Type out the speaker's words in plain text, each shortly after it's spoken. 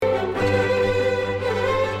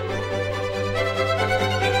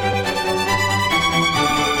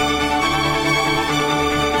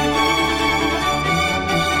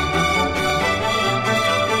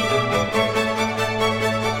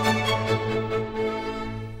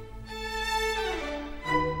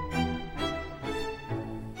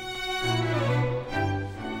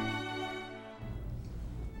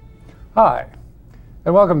Hi,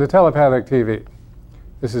 and welcome to Telepathic TV.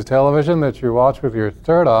 This is television that you watch with your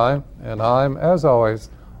third eye, and I'm, as always,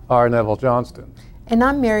 R. Neville Johnston. And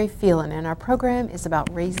I'm Mary Phelan, and our program is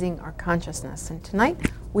about raising our consciousness. And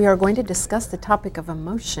tonight we are going to discuss the topic of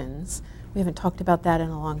emotions. We haven't talked about that in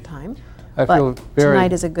a long time,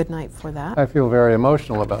 tonight is a good night for that. I feel very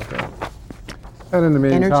emotional about that. And in the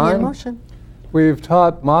meantime, energy and motion. We've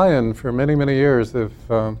taught Mayan for many, many years. If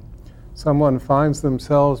someone finds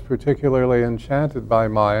themselves particularly enchanted by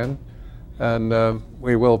Mayan, and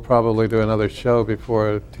we will probably do another show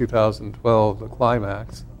before 2012, the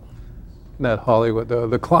climax. Not Hollywood, though,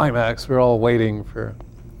 the climax. We're all waiting for.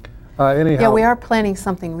 Anyhow. Yeah, we are planning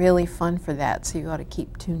something really fun for that, so you ought to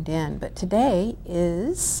keep tuned in. But today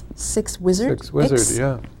is Six Wizard,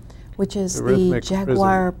 yeah. Which is the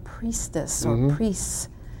Jaguar priestess or priests.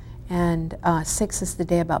 And 6 is the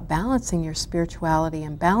day about balancing your spirituality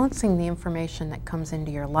and balancing the information that comes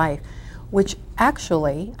into your life, which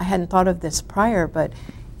actually, I hadn't thought of this prior, but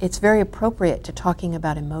it's very appropriate to talking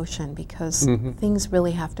about emotion because things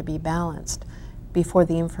really have to be balanced before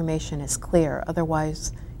the information is clear.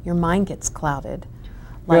 Otherwise, your mind gets clouded.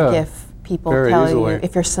 Like if people tell you,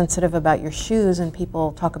 if you're sensitive about your shoes and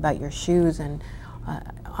people talk about your shoes and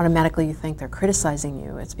automatically you think they're criticizing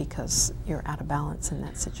you, it's because you're out of balance in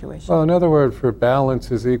that situation. Well, another word for balance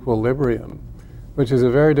is equilibrium, which is a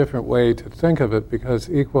very different way to think of it because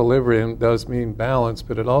equilibrium does mean balance,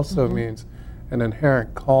 but it also means an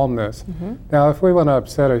inherent calmness. Now, if we want to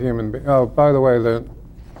upset a human being, oh, by the way,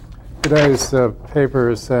 today's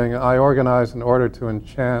paper is saying, I organize in order to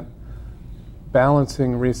enchant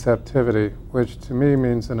balancing receptivity, which to me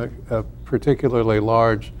means a particularly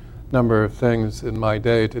large number of things in my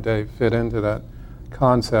day today fit into that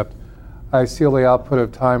concept. I seal the output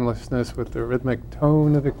of timelessness with the rhythmic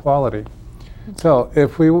tone of equality. So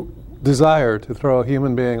if we desire to throw a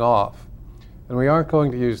human being off, and we aren't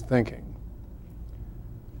going to use thinking,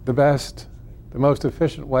 the most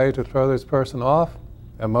efficient way to throw this person off?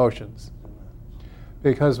 Emotions.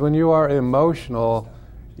 Because when you are emotional,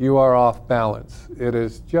 you are off balance. It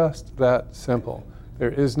is just that simple. There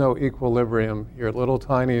is no equilibrium. Your little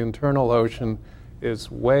tiny internal ocean is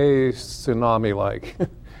way tsunami-like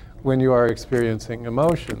when you are experiencing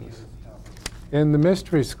emotions. In the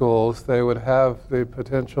mystery schools, they would have the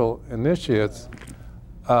potential initiates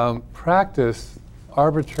practice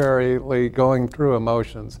arbitrarily going through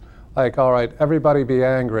emotions. Like, all right, everybody be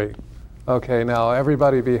angry. Okay, now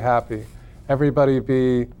everybody be happy. Everybody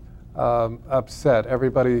be upset.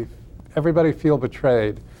 Everybody feel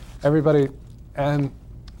betrayed. Everybody. And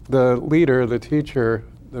the leader, the teacher,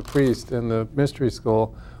 the priest in the mystery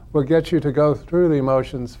school will get you to go through the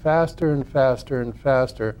emotions faster and faster and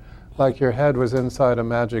faster, like your head was inside a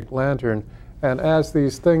magic lantern. And as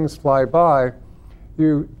these things fly by,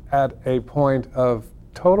 you, at a point of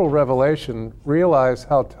total revelation, realize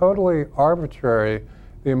how totally arbitrary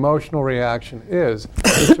the emotional reaction is,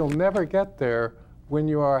 but you'll never get there when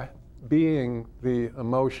you are being the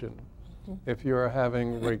emotion. If you are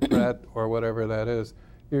having regret or whatever that is,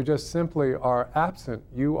 you just simply are absent.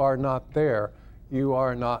 You are not there. You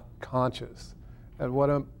are not conscious. And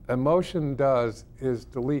what emotion does is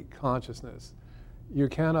delete consciousness. You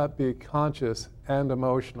cannot be conscious and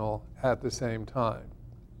emotional at the same time.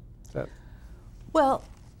 Well,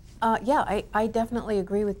 yeah, I definitely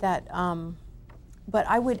agree with that. But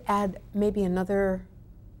I would add maybe another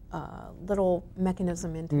little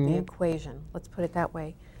mechanism into the equation. Let's put it that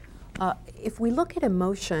way. If we look at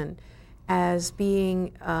emotion as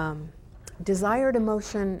being desired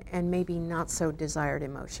emotion and maybe not so desired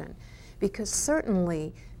emotion, because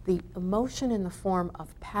certainly the emotion in the form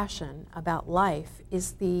of passion about life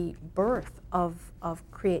is the birth of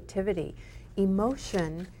creativity.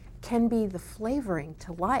 Emotion can be the flavoring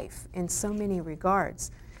to life in so many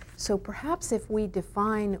regards. So perhaps if we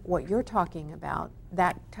define what you're talking about,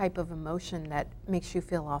 that type of emotion that makes you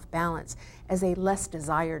feel off balance, as a less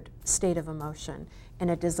desired state of emotion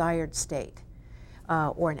and a desired state,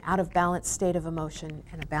 or an out of balance state of emotion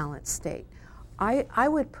and a balanced state. I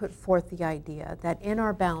would put forth the idea that in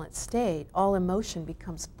our balanced state, all emotion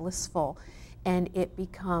becomes blissful and it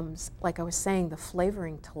becomes, like I was saying, the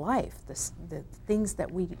flavoring to life, the things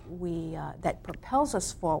that that propels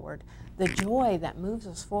us forward, the joy that moves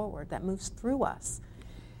us forward, that moves through us.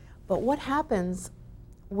 But what happens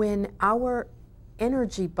when our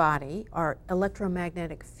energy body, our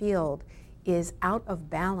electromagnetic field, is out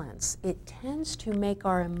of balance? It tends to make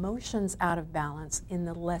our emotions out of balance in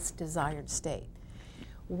the less desired state.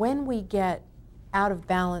 When we get out of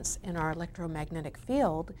balance in our electromagnetic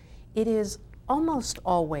field, it is almost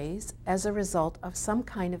always as a result of some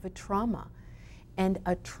kind of a trauma. And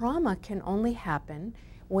a trauma can only happen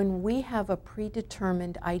when we have a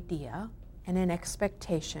predetermined idea and an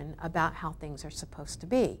expectation about how things are supposed to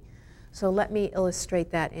be. So let me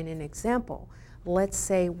illustrate that in an example. Let's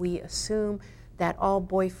say we assume that all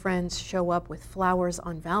boyfriends show up with flowers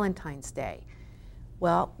on Valentine's Day.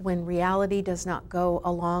 Well, when reality does not go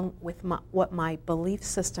along with what my belief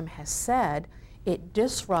system has said, it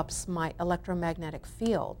disrupts my electromagnetic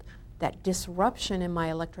field. That disruption in my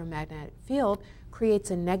electromagnetic field creates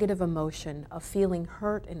a negative emotion of feeling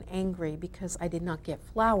hurt and angry because I did not get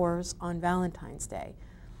flowers on Valentine's Day.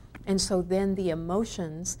 And so then the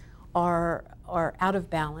emotions are out of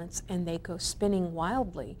balance and they go spinning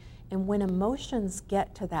wildly. And when emotions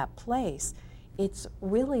get to that place, it's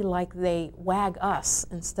really like they wag us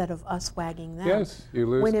instead of us wagging them. Yes, you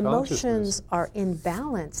lose When consciousness. emotions are in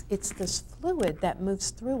balance, it's this fluid that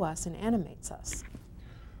moves through us and animates us.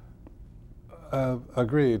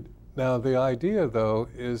 Agreed. Now, the idea, though,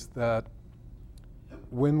 is that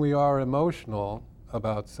when we are emotional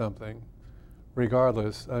about something,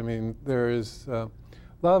 regardless, I mean, there is,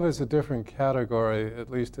 love is a different category, at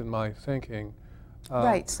least in my thinking.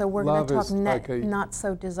 Right, so we're going love to talk is like a- not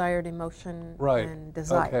so desired emotion Right. and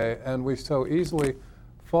desire. Okay, and we so easily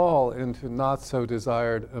fall into not so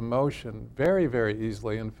desired emotion very, very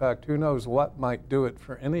easily. In fact, who knows what might do it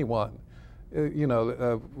for anyone.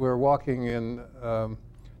 We're walking in,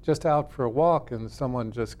 just out for a walk, and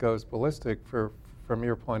someone just goes ballistic for, from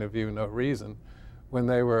your point of view, no reason, when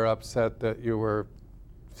they were upset that you were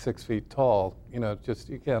 6 feet tall. Just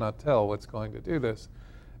you cannot tell what's going to do this.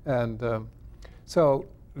 And so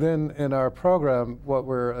then in our program, what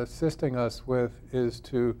we're assisting us with is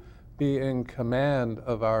to be in command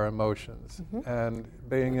of our emotions. Mm-hmm. And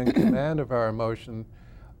being in command of our emotion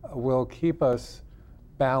will keep us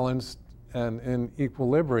balanced and in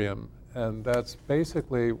equilibrium. And that's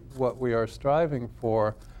basically what we are striving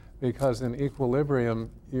for, because in equilibrium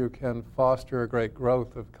you can foster a great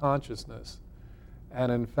growth of consciousness.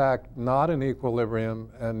 And in fact, not in equilibrium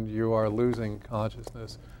and you are losing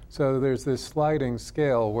consciousness. So there's this sliding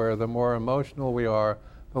scale where the more emotional we are,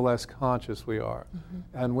 the less conscious we are. Mm-hmm.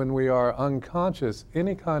 And when we are unconscious,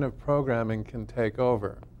 any kind of programming can take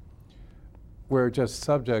over. We're just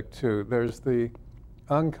subject to, there's the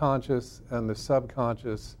unconscious and the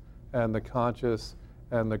subconscious and the conscious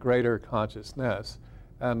and the greater consciousness.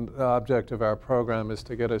 And the object of our program is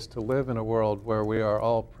to get us to live in a world where we are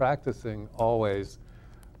all practicing always.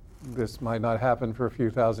 This might not happen for a few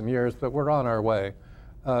thousand years, but we're on our way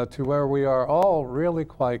to where we are all really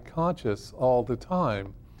quite conscious all the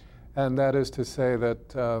time. And that is to say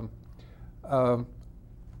that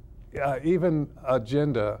even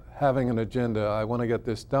having an agenda, I want to get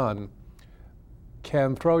this done,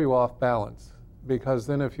 can throw you off balance. Because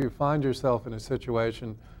then if you find yourself in a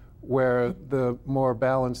situation where the more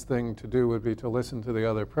balanced thing to do would be to listen to the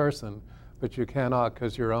other person, but you cannot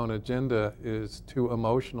because your own agenda is too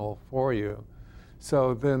emotional for you.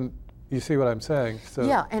 So then, you see what I'm saying? So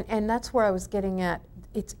yeah, and that's where I was getting at.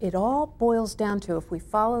 It all boils down to, if we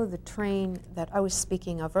follow the train that I was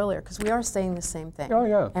speaking of earlier, because we are saying the same thing. Oh,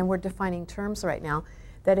 yeah. And we're defining terms right now,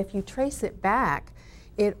 that if you trace it back,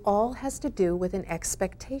 it all has to do with an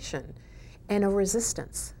expectation and a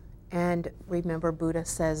resistance. And remember, Buddha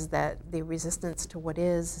says that the resistance to what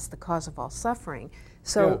is the cause of all suffering.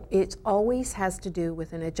 So it always has to do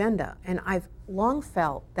with an agenda. And I've long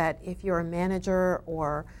felt that if you're a manager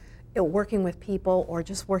or working with people or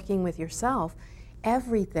just working with yourself,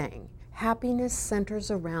 everything, happiness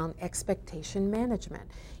centers around expectation management.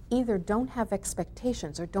 Either don't have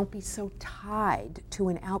expectations or don't be so tied to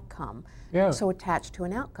an outcome, so attached to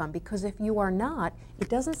an outcome. Because if you are not, it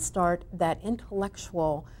doesn't start that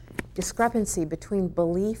intellectual discrepancy between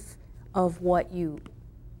belief of what you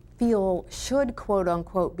feel should, quote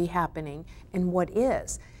unquote, be happening and what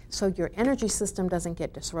is. So your energy system doesn't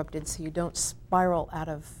get disrupted, so you don't spiral out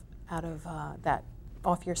of that,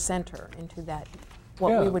 off your center into that,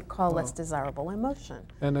 what we would call less desirable emotion.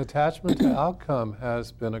 And attachment to outcome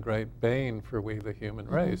has been a great bane for we, the human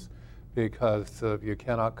race, because you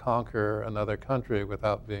cannot conquer another country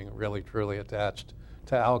without being really, truly attached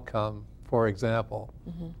to outcome. For example,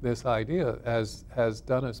 this idea has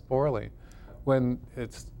done us poorly. When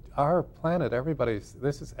it's our planet,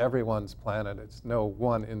 this is everyone's planet. It's no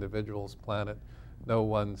one individual's planet, no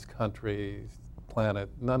one's country's planet,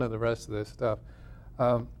 none of the rest of this stuff.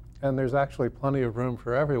 And there's actually plenty of room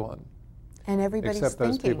for everyone. And everybody's except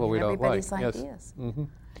those thinking people we and don't everybody's like. ideas. Yes.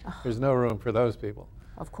 There's no room for those people.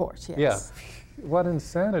 Of course, yes. Yeah. What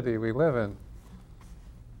insanity we live in.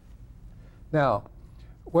 Now,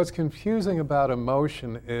 what's confusing about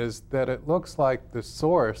emotion is that it looks like the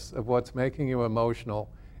source of what's making you emotional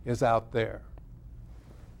is out there.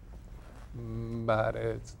 But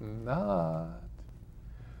it's not.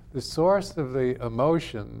 The source of the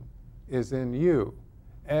emotion is in you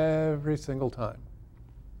every single time.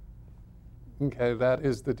 Okay, that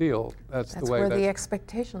is the deal. That's the way. That's where the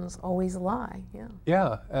expectations always lie, yeah.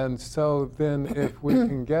 Yeah, and so then if we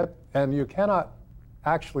can get, and you cannot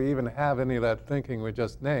actually even have any of that thinking we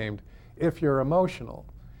just named if you're emotional.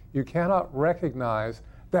 You cannot recognize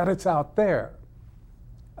that it's out there.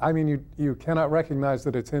 I mean, you cannot recognize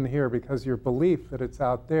that it's in here because your belief that it's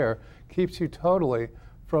out there keeps you totally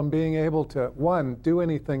from being able to, one, do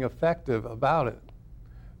anything effective about it.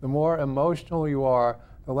 The more emotional you are,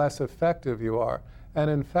 the less effective you are. And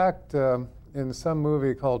in fact, in some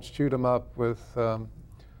movie called Shoot 'Em Up with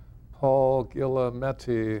Paul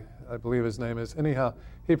Giamatti, I believe his name is. Anyhow,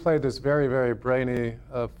 he played this very, very brainy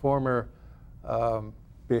former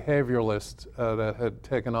behavioralist that had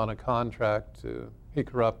taken on a contract. He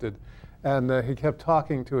corrupted. And he kept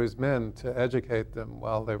talking to his men to educate them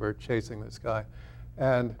while they were chasing this guy.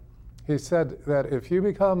 And he said that if you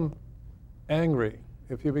become angry,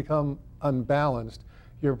 if you become unbalanced,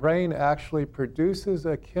 your brain actually produces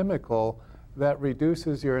a chemical that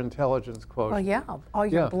reduces your intelligence quotient. Well, yeah, all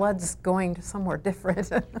your blood's going to somewhere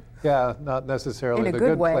different. Yeah, not necessarily in the a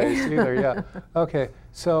good way. place either, yeah. Okay,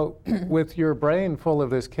 so with your brain full of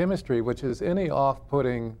this chemistry, which is any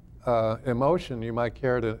off-putting emotion you might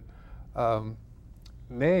care to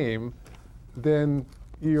name, then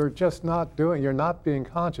you're just you're not being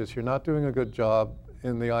conscious, you're not doing a good job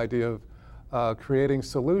in the idea of creating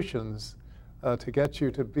solutions to get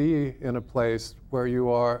you to be in a place where you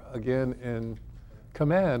are, again, in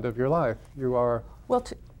command of your life. You are... Well,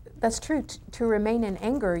 that's true. To remain in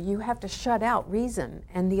anger, you have to shut out reason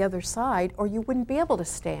and the other side, or you wouldn't be able to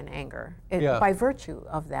stay in anger by virtue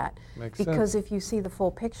of that. Makes because sense. If you see the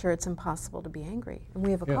full picture, it's impossible to be angry. And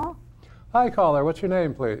we have a call. Hi, caller. What's your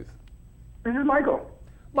name, please? This is Michael.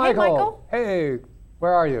 Michael. Hey, Michael. Hey,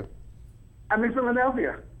 where are you? I'm in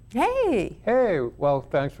Philadelphia. Hey. Hey, well,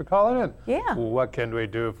 thanks for calling in. Yeah. What can we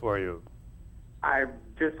do for you? I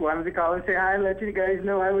just wanted to call and say hi and let you guys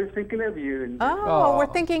know I was thinking of you. And Oh, we're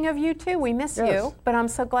thinking of you too. We miss Yes. you, but I'm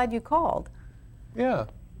so glad you called. Yeah.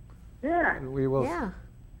 yeah. We will. Yeah.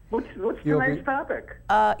 What's You'll tonight's be- topic?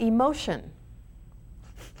 Emotion.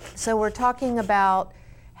 So we're talking about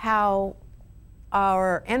how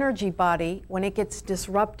our energy body, when it gets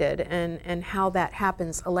disrupted, and how that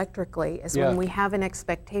happens electrically, is when we have an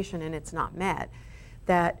expectation and it's not met.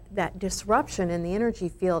 That disruption in the energy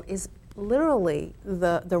field is literally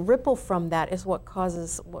the ripple from that is what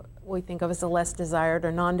causes what we think of as a less desired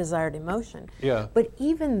or non-desired emotion. Yeah. But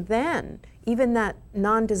even then, even that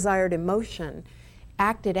non-desired emotion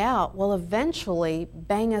acted out will eventually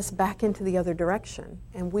bang us back into the other direction,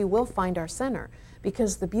 and we will find our center.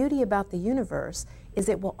 Because the beauty about the universe is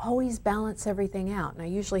it will always balance everything out. And I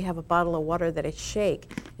usually have a bottle of water that I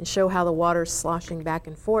shake and show how the water's sloshing back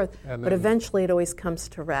and forth, but eventually it always comes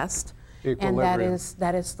to rest. And that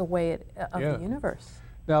is the way of the universe.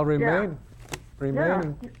 Now remain. Yeah.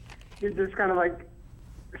 It just kind of like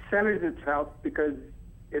centers itself because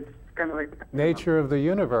it's kind of like Nature of the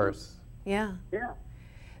universe. Yeah. Yeah.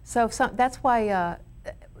 So that's why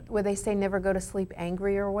where they say never go to sleep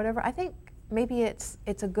angry or whatever, I think maybe it's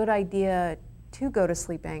a good idea to go to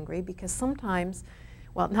sleep angry, because sometimes,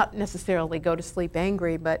 well, not necessarily go to sleep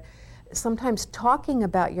angry, but sometimes talking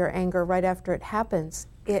about your anger right after it happens,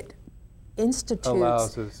 it institutes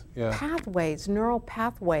neural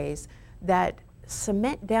pathways that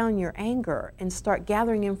cement down your anger and start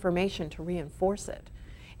gathering information to reinforce it.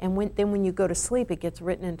 And when you go to sleep, it gets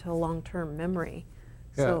written into a long-term memory.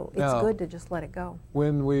 So it's good to just let it go.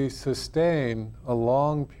 When we sustain a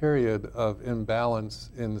long period of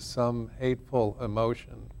imbalance in some hateful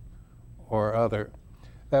emotion or other,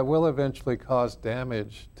 that will eventually cause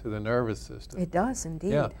damage to the nervous system. It does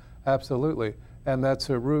indeed. Yeah, absolutely. And that's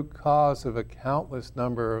a root cause of a countless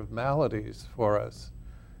number of maladies for us.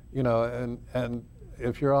 You know, and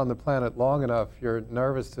if you're on the planet long enough, your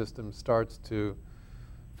nervous system starts to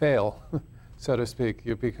fail, so to speak.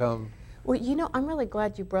 You become... Well, you know, I'm really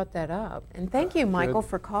glad you brought that up. And thank you, Michael,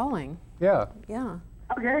 for calling. Yeah. Yeah.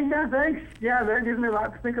 Okay, yeah, thanks. Yeah, that gives me a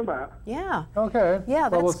lot to think about. Yeah. Okay. Yeah,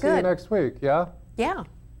 that's well, we'll see you good. next week, yeah? Yeah.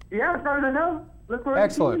 Yeah, as far as I know. Look forward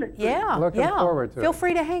Excellent. to seeing you. Yeah. Looking forward to it. Feel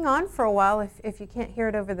free to hang on for a while if you can't hear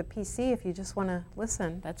it over the PC. If you just want to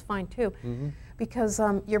listen, that's fine too. Mm-hmm. Because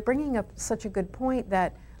you're bringing up such a good point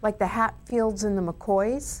that, like the Hatfields and the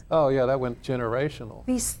McCoys, Oh, yeah, that went generational.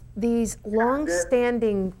 these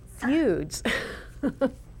long-standing feuds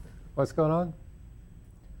What's going on?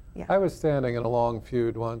 Yeah. I was standing in a long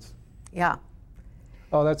feud once. Yeah.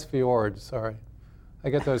 Oh, that's fjord, sorry. I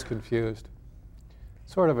get those confused.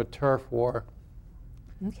 Sort of a turf war.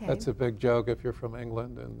 Okay. That's a big joke if you're from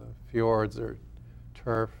England, and the fjords are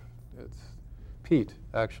turf. It's peat,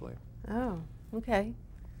 actually. Oh, okay.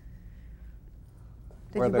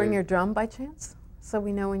 Did Where you bring they- your drum by chance? So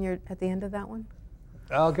we know when you're at the end of that one?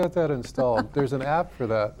 I'll get that installed. There's an app for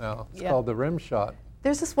that now. It's Yeah. called the Rim Shot.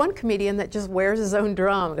 There's this one comedian that just wears his own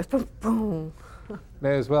drum. It goes boom, boom.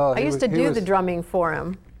 May as well. I used to do the drumming for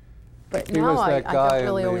him. But He now was that I guy don't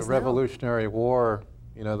really in the always know. Revolutionary War.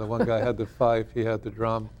 You know, the one guy had the fife, he had the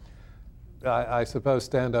drum. I suppose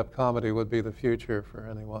stand-up comedy would be the future for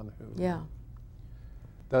anyone who Yeah.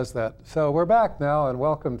 does that. So we're back now, and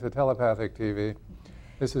welcome to Telepathic TV.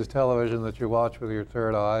 This is television that you watch with your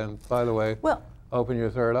third eye, and by the way, Well, open your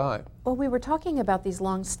third eye. Well, we were talking about these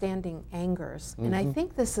long-standing angers, and I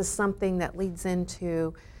think this is something that leads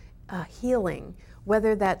into healing,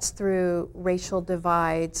 whether that's through racial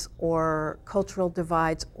divides or cultural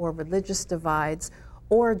divides or religious divides,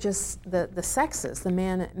 or just the sexes, the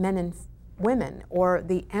men and women, or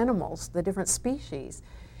the animals, the different species.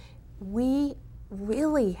 We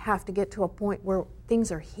really have to get to a point where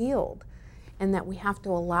things are healed, and that we have to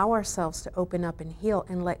allow ourselves to open up and heal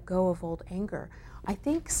and let go of old anger. I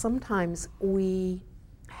think sometimes we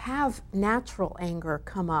have natural anger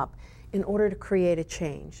come up in order to create a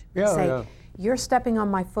change. Yeah, Say, yeah. you're stepping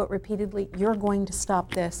on my foot repeatedly, you're going to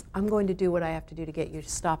stop this, I'm going to do what I have to do to get you to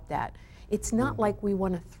stop that. It's not like we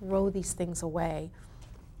want to throw these things away.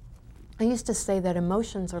 I used to say that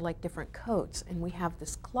emotions are like different coats, and we have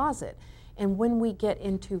this closet. And when we get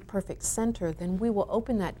into perfect center, then we will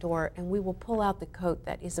open that door and we will pull out the coat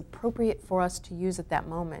that is appropriate for us to use at that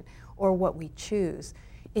moment, or what we choose.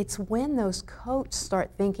 It's when those coats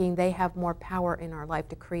start thinking they have more power in our life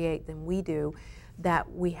to create than we do that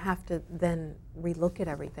we have to then relook at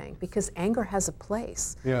everything, because anger has a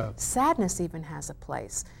place. Yeah. Sadness even has a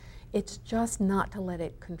place. It's just not to let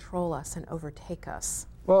it control us and overtake us.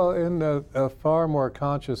 Well, in a far more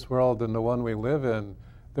conscious world than the one we live in,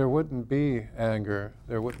 there wouldn't be anger,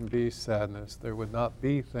 there wouldn't be sadness, there would not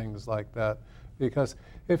be things like that. Because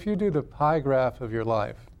if you do the pie graph of your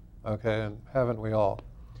life, okay, and haven't we all?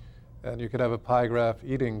 And you could have a pie graph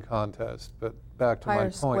eating contest, but back to Pie my or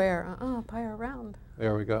point. square, pie or round.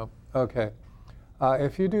 There we go. Okay.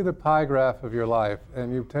 If you do the pie graph of your life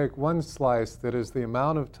and you take one slice that is the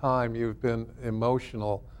amount of time you've been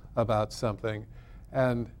emotional about something,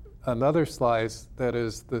 and another slice that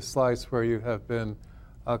is the slice where you have been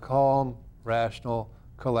calm, rational,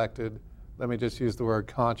 collected. Let me just use the word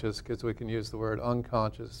conscious because we can use the word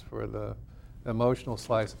unconscious for the emotional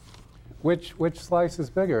slice. Which slice is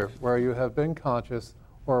bigger, where you have been conscious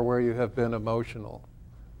or where you have been emotional?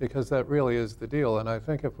 Because that really is the deal. And I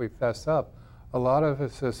think if we fess up, a lot of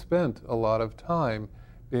us have spent a lot of time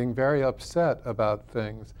being very upset about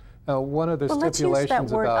things. Now, one of the Well, let's use that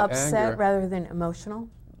stipulations word about upset anger. rather than emotional.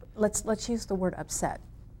 Let's use the word upset.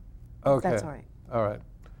 Okay. That's all right. All right.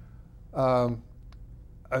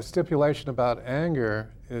 A stipulation about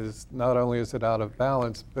anger is not only is it out of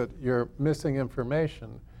balance, but you're missing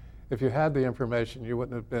information. If you had the information, you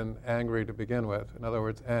wouldn't have been angry to begin with. In other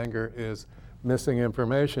words, anger is missing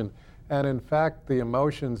information. And in fact, the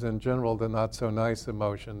emotions in general, the not so nice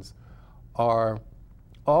emotions, are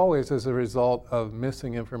always as a result of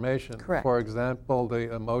missing information. Correct. For example,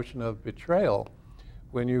 the emotion of betrayal.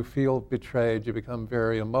 When you feel betrayed, you become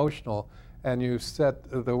very emotional. And you set,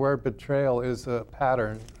 the word betrayal is a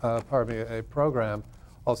pattern, a program,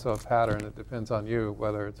 also a pattern. It depends on you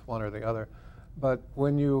whether it's one or the other. But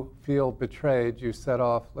when you feel betrayed, you set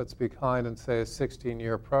off, let's be kind and say, a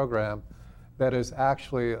 16-year program that is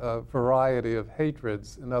actually a variety of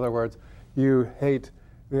hatreds. In other words, you hate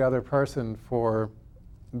the other person for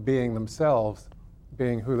being themselves,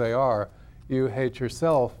 being who they are. You hate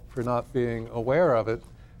yourself for not being aware of it.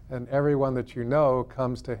 And everyone that you know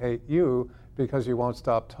comes to hate you because you won't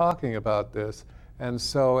stop talking about this. And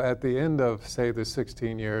so at the end of, say, the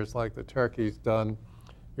 16 years, like the turkey's done,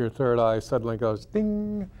 your third eye suddenly goes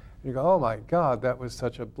ding. You go, oh my God, that was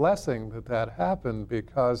such a blessing that that happened,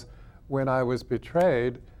 because when I was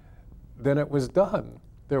betrayed, then it was done.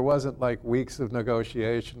 There wasn't like weeks of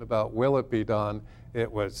negotiation about will it be done.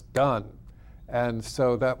 It was done. And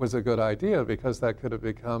so that was a good idea, because that could have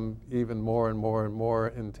become even more and more and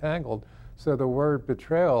more entangled. So the word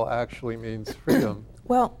betrayal actually means freedom.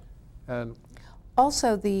 Well, And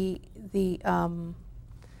also the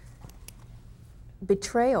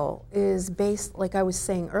betrayal is based, like I was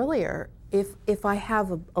saying earlier, if I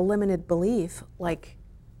have a limited belief, like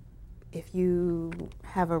if you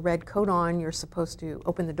have a red coat on, you're supposed to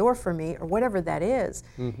open the door for me, or whatever that is,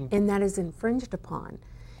 and that is infringed upon.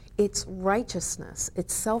 It's righteousness,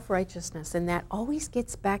 it's self-righteousness, and that always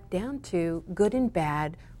gets back down to good and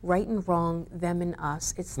bad, right and wrong, them and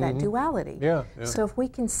us. It's that duality. Yeah. So if we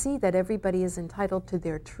can see that everybody is entitled to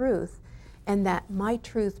their truth, and that my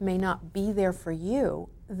truth may not be there for you,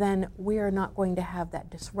 then we are not going to have that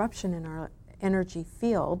disruption in our energy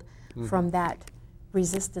field from that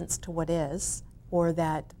resistance to what is, or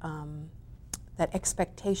that that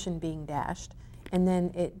expectation being dashed, and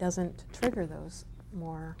then it doesn't trigger those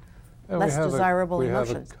more less desirable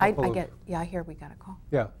emotions. I hear we got a call.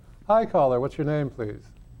 Yeah. Hi, caller. What's your name, please?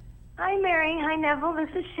 Hi, Mary. Hi, Neville. This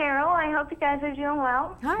is Cheryl. I hope you guys are doing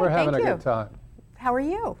well. Hi, We're having thank a you. good time. How are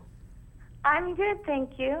you? I'm good,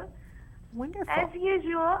 thank you. Wonderful. As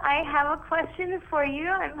usual, I have a question for you.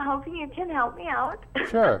 I'm hoping you can help me out.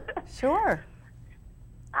 Sure. Sure.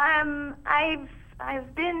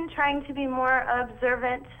 I've been trying to be more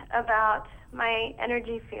observant about my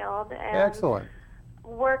energy field and Excellent.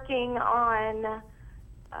 working on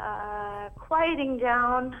quieting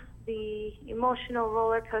down the emotional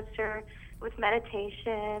roller coaster with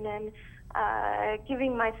meditation and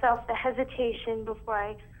giving myself the hesitation before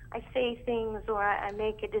I say things or I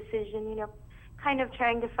make a decision, you know, kind of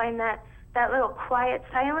trying to find that little quiet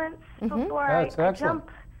silence before I jump.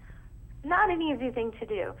 Not an easy thing to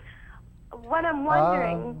do. What I'm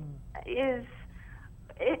wondering is,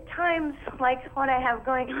 at times like what I have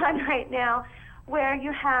going on right now, where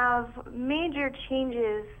you have major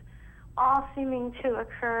changes all seeming to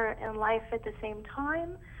occur in life at the same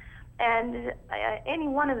time, and any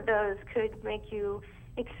one of those could make you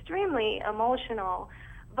extremely emotional,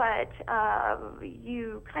 but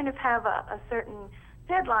you kind of have a certain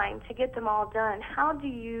deadline to get them all done. How do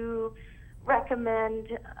you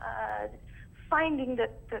recommend finding the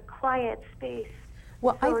quiet space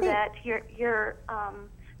so that you're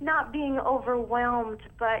not being overwhelmed,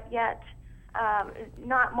 but yet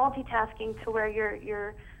not multitasking to where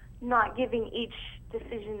you're not giving each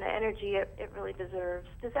decision the energy it really deserves?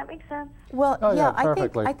 Does that make sense? Well,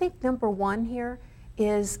 perfectly. I think number one here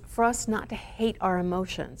is for us not to hate our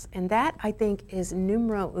emotions, and that I think is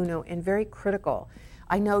numero uno and very critical.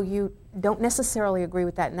 I know you don't necessarily agree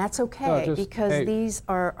with that, and that's okay, because these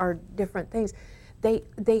are different things.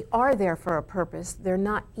 They are there for a purpose. They're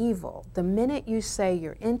not evil. The minute you say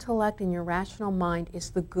your intellect and your rational mind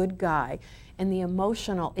is the good guy and the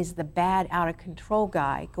emotional is the bad, out of control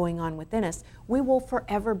guy going on within us, we will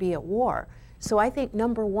forever be at war. So I think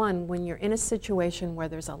number one, when you're in a situation where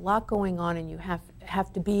there's a lot going on and you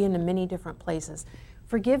have to be in many different places,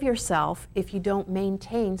 forgive yourself if you don't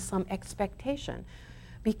maintain some expectation.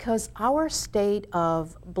 Because our state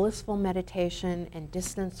of blissful meditation and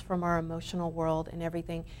distance from our emotional world and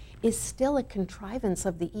everything is still a contrivance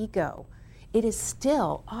of the ego. It is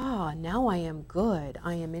still, now I am good.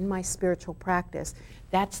 I am in my spiritual practice.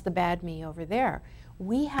 That's the bad me over there.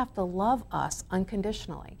 We have to love us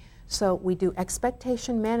unconditionally. So we do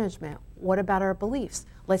expectation management. What about our beliefs?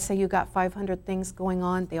 Let's say you got 500 things going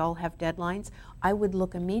on, they all have deadlines. I would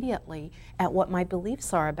look immediately at what my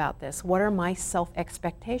beliefs are about this. What are my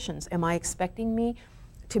self-expectations? Am I expecting me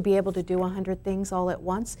to be able to do 100 things all at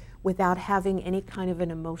once without having any kind of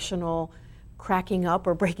an emotional cracking up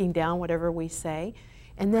or breaking down, whatever we say?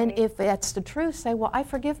 And then if that's the truth, say, well, I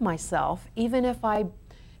forgive myself, even if I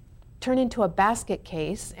turn into a basket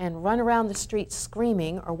case and run around the street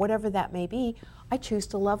screaming or whatever that may be, I choose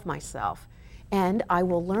to love myself. And I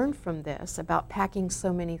will learn from this about packing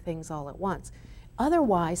so many things all at once.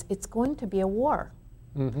 Otherwise, it's going to be a war.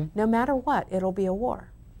 No matter what, it'll be a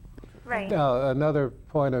war. Right. Now, another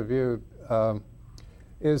point of view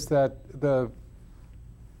is that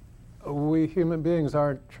we human beings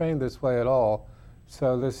aren't trained this way at all.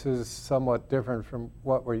 So this is somewhat different from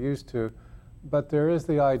what we're used to. But there is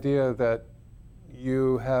the idea that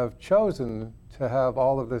you have chosen to have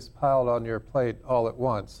all of this piled on your plate all at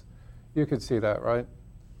once. You could see that, right?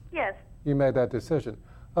 Yes. You made that decision.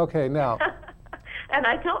 Okay, now. And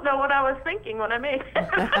I don't know what I was thinking when I made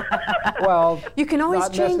it. Well, you can always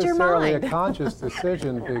change your not mind. necessarily a conscious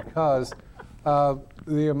decision because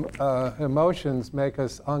the emotions make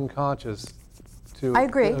us unconscious to I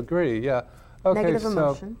agree. agree. Yeah. Okay, Negative so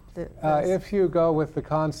emotion. if you go with the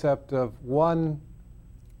concept of one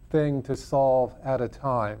thing to solve at a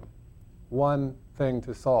time, one thing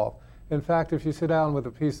to solve. In fact, if you sit down with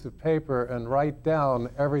a piece of paper and write down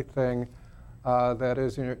everything that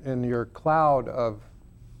is in your cloud of,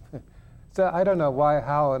 so I don't know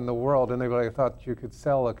how in the world anybody thought you could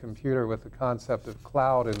sell a computer with the concept of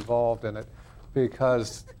cloud involved in it,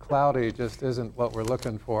 because cloudy just isn't what we're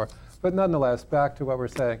looking for. But nonetheless, back to what we're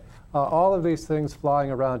saying. All of these things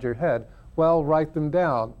flying around your head, well, write them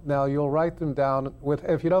down. Now, you'll write them down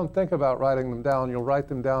if you don't think about writing them down, you'll write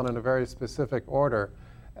them down in a very specific order.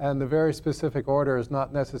 And the very specific order is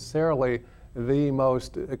not necessarily the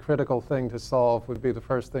most critical thing to solve, would be the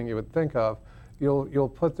first thing you would think of. You'll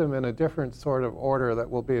put them in a different sort of order that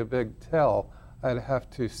will be a big tell. I'd have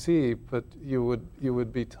to see, but you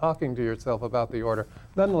would be talking to yourself about the order.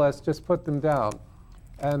 Nonetheless, just put them down.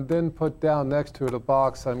 And then put down next to it a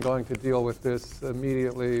box, I'm going to deal with this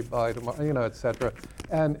immediately by tomorrow, et cetera.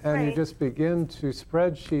 And you just begin to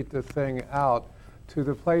spreadsheet the thing out to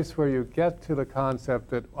the place where you get to the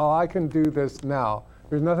concept that, well, I can do this now.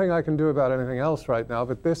 There's nothing I can do about anything else right now,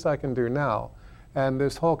 but this I can do now. And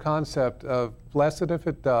this whole concept of bless it if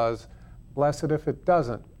it does, bless it if it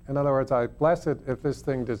doesn't. In other words, I bless it if this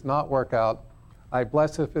thing does not work out. I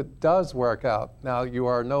bless if it does work out. Now, you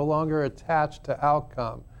are no longer attached to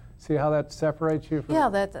outcome. See how that separates you from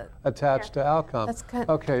attached to outcome? That's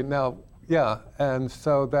okay, now, and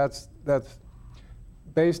so that's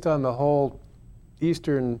based on the whole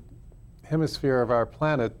eastern hemisphere of our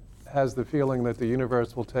planet has the feeling that the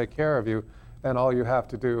universe will take care of you, and all you have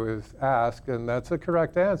to do is ask, and that's a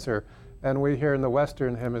correct answer. And we here in the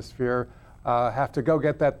western hemisphere have to go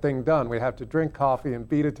get that thing done. We have to drink coffee and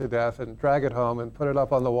beat it to death and drag it home and put it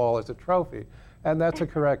up on the wall as a trophy. And that's a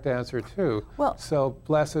correct answer, too. Well, so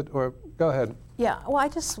bless it, or go ahead. Yeah, well, I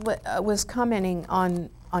just was commenting on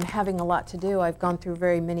having a lot to do. I've gone through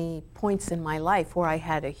very many points in my life where I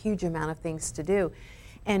had a huge amount of things to do.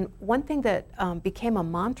 And one thing that became a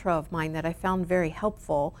mantra of mine that I found very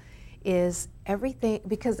helpful is everything,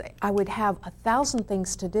 because I would have 1,000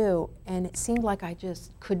 things to do, and it seemed like I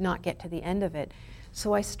just could not get to the end of it.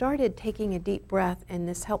 So I started taking a deep breath, and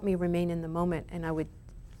this helped me remain in the moment, and I would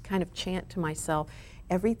kind of chant to myself,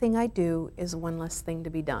 everything I do is one less thing to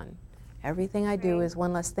be done. Everything I do is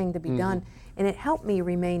one less thing to be done, and it helped me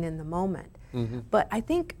remain in the moment. But I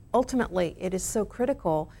think ultimately it is so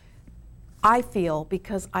critical, I feel,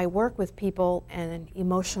 because I work with people and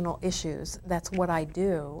emotional issues. That's what I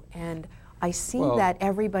do, and I see that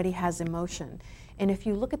everybody has emotion. And if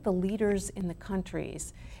you look at the leaders in the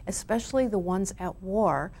countries, especially the ones at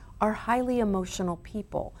war, are highly emotional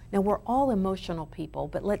people. Now, we're all emotional people,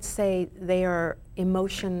 but let's say they are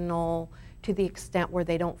emotional to the extent where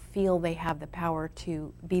they don't feel they have the power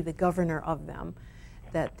to be the governor of them,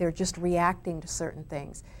 that they're just reacting to certain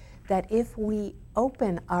things. That if we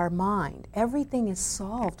open our mind, everything is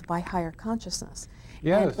solved by higher consciousness.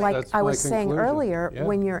 Yes, and like that's I my was saying conclusion. earlier,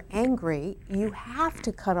 when you're angry, you have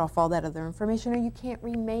to cut off all that other information or you can't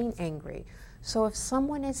remain angry. So if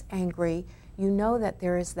someone is angry, you know that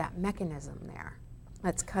there is that mechanism there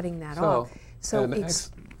that's cutting that off. So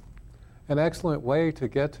an excellent way to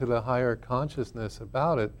get to the higher consciousness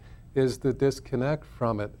about it is the disconnect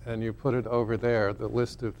from it, and you put it over there. The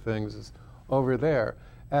list of things is over there.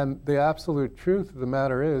 And the absolute truth of the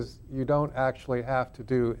matter is you don't actually have to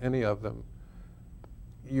do any of them.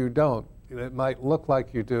 You don't. It might look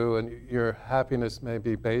like you do, and your happiness may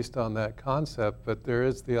be based on that concept, but there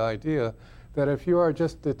is the idea that if you are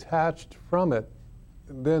just detached from it,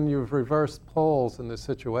 then you've reversed poles in the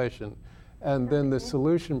situation, and then the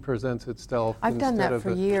solution presents itself. I've done that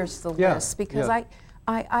for years, the list, because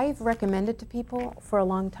I've recommended to people for a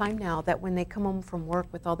long time now that when they come home from work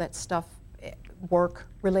with all that stuff, work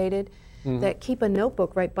related, that keep a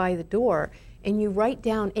notebook right by the door and you write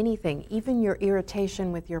down anything, even your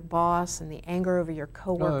irritation with your boss and the anger over your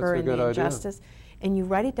coworker and the injustice, and you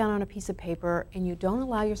write it down on a piece of paper and you don't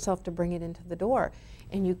allow yourself to bring it into the door.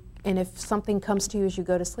 And if something comes to you as you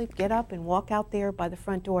go to sleep, get up and walk out there by the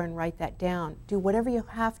front door and write that down. Do whatever you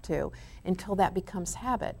have to until that becomes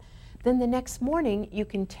habit. Then the next morning you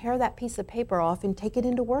can tear that piece of paper off and take it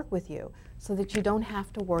into work with you so that you don't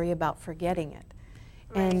have to worry about forgetting it.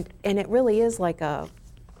 And it really is like a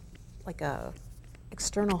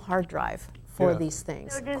external hard drive for these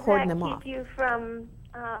things. So does cordon that them keep off. you from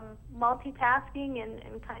multitasking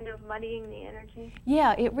and kind of muddying the energy?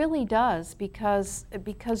 Yeah, it really does, because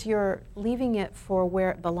you're leaving it for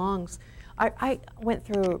where it belongs. I went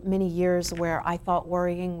through many years where I thought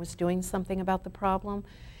worrying was doing something about the problem,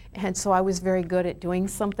 and so I was very good at doing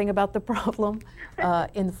something about the problem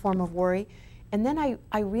in the form of worry. And then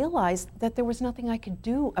I realized that there was nothing I could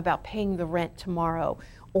do about paying the rent tomorrow,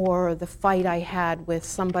 or the fight I had with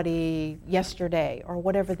somebody yesterday, or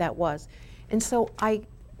whatever that was. And so I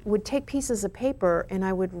would take pieces of paper and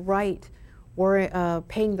I would write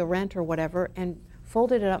paying the rent or whatever, and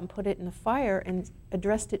folded it up and put it in the fire and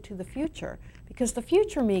addressed it to the future, because the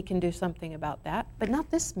future me can do something about that, but not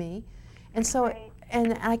this me. And so,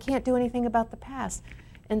 and I can't do anything about the past.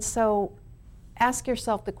 And so ask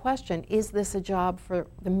yourself the question, is this a job for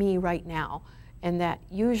the me right now? And that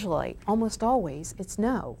usually, almost always, it's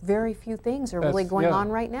no. Very few things are really going on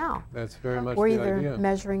right now. That's very much We're the either idea.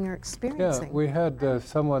 measuring or experiencing. Yeah, we had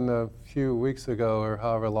someone a few weeks ago, or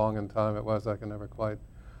however long in time it was, I can never quite,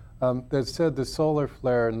 that said the solar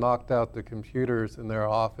flare knocked out the computers in their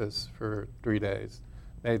office for 3 days,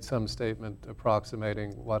 made some statement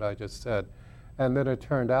approximating what I just said. And then it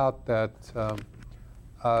turned out that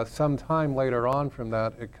some time later on from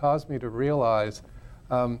that, it caused me to realize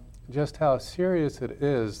just how serious it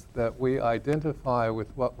is that we identify with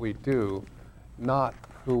what we do, not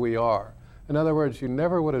who we are. In other words, you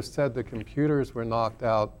never would have said the computers were knocked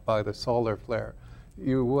out by the solar flare.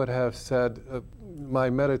 You would have said, my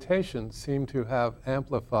meditations seem to have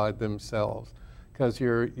amplified themselves, because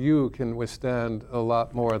you can withstand a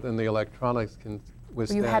lot more than the electronics can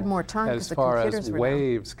withstand. You had more time because as the far computers as were down.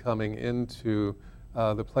 waves coming into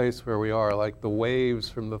the place where we are, like the waves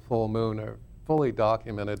from the full moon are fully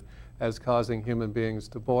documented as causing human beings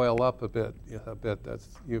to boil up a bit, that's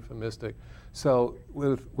euphemistic. So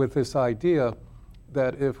with this idea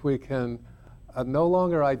that if we can no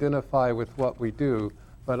longer identify with what we do,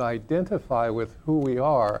 but identify with who we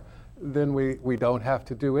are, then we don't have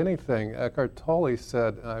to do anything. Eckhart Tolle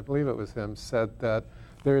said, and I believe it was him, said that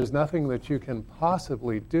there is nothing that you can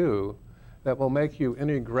possibly do that will make you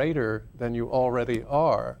any greater than you already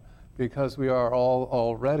are, because we are all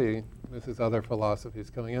already, this is other philosophies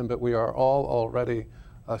coming in, but we are all already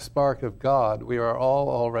a spark of God. We are all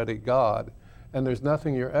already God. And there's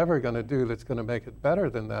nothing you're ever going to do that's going to make it better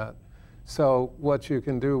than that. So what you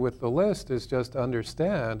can do with the list is just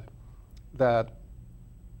understand that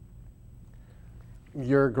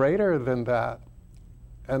you're greater than that,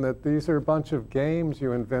 and that these are a bunch of games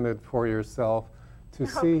you invented for yourself to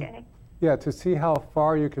see. Yeah, to see how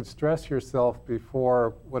far you could stress yourself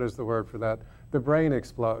before, what is the word for that? The brain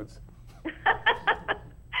explodes.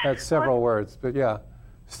 That's several words, but yeah.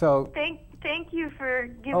 So Thank you for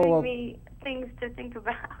giving me things to think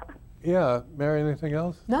about. Yeah, Mary, anything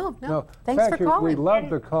else? No. In Thanks fact, for calling. we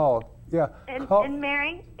love the call. Yeah. And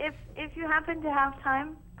Mary, if you happen to have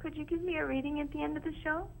time, could you give me a reading at the end of the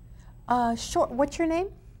show? Sure. What's your name?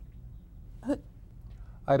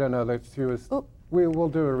 I don't know. That's you. We'll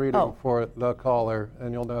do a reading for the caller,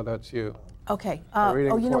 and you'll know that's you. Okay.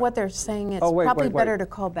 You know what they're saying? It's probably better to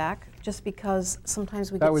call back, just because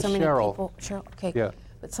sometimes we get so many people. Cheryl. Okay. Yeah.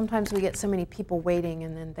 But sometimes we get so many people waiting,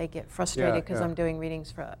 and then they get frustrated because I'm doing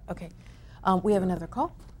readings for. Okay. We have another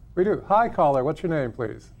call. We do. Hi, caller. What's your name,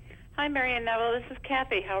 please? Hi, Mary and Neville. This is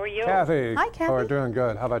Kathy. How are you? Kathy. Hi, Kathy. Oh, we're doing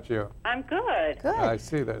good. How about you? I'm good. Good. I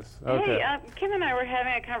see this. Okay. Hey, Kim and I were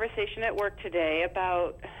having a conversation at work today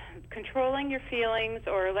about controlling your feelings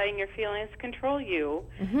or letting your feelings control you.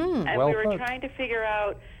 Mm-hmm. And Well we were put. trying to figure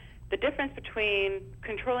out the difference between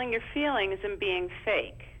controlling your feelings and being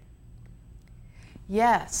fake.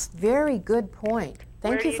 Yes, very good point.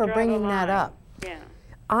 Thank you for bringing that up.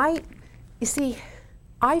 Yeah. You see,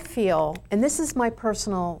 I feel, and this is my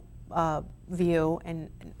personal view, and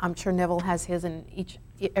I'm sure Neville has his, and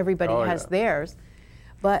everybody has theirs,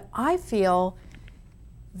 but I feel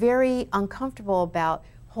very uncomfortable about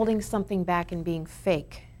holding something back and being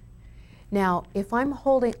fake. Now, if I'm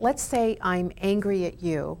let's say I'm angry at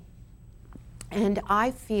you, and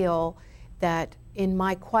I feel that in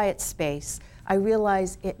my quiet space, I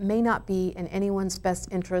realize it may not be in anyone's best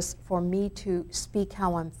interest for me to speak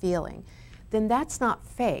how I'm feeling, then that's not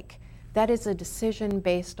fake. That is a decision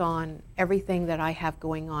based on everything that I have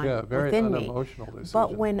going on within me. Very unemotional decision.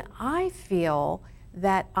 But when I feel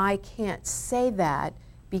that I can't say that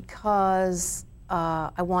because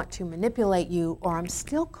I want to manipulate you, or I'm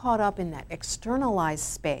still caught up in that externalized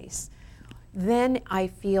space, then I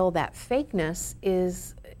feel that fakeness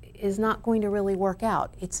is not going to really work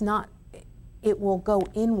out. It will go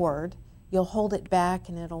inward. You'll hold it back,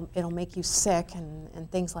 and it'll make you sick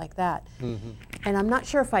and things like that. Mm-hmm. And I'm not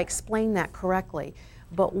sure if I explained that correctly,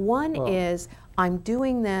 but one is I'm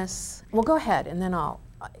doing this. Well, go ahead, and then I'll.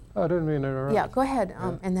 I didn't mean to interrupt. Yeah, go ahead,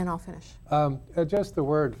 and then I'll finish. Just the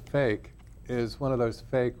word fake is one of those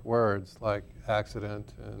fake words like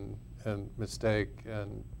accident and mistake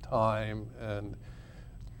and time and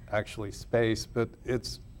actually space, but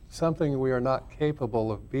it's something we are not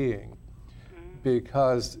capable of being,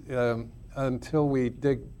 because until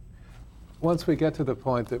once we get to the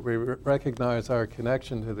point that we recognize our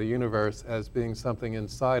connection to the universe as being something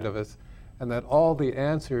inside of us, and that all the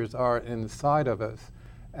answers are inside of us,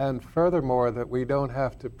 and furthermore that we don't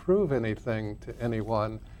have to prove anything to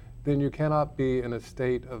anyone, then you cannot be in a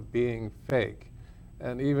state of being fake.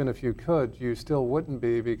 And even if you could, you still wouldn't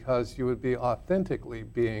be, because you would be authentically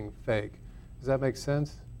being fake. Does that make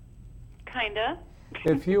sense? Kinda.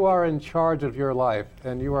 If you are in charge of your life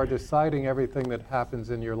and you are deciding everything that happens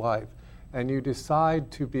in your life, and you decide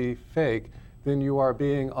to be fake, then you are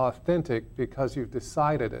being authentic because you've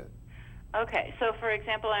decided it. Okay, so for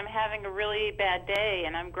example, I'm having a really bad day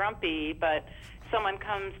and I'm grumpy, but someone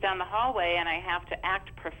comes down the hallway and I have to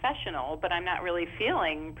act professional, but I'm not really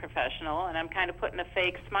feeling professional, and I'm kind of putting a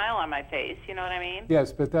fake smile on my face. You know what I mean?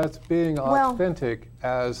 Yes, but that's being authentic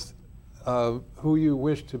as who you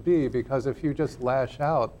wish to be, because if you just lash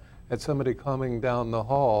out at somebody coming down the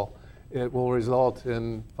hall, it will result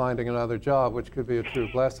in finding another job, which could be a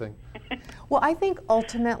true blessing. Well, I think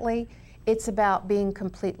ultimately it's about being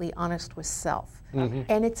completely honest with self.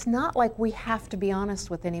 And it's not like we have to be honest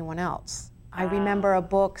with anyone else. I remember a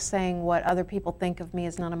book saying what other people think of me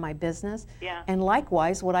is none of my business. Yeah. And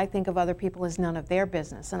likewise, what I think of other people is none of their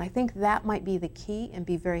business. And I think that might be the key and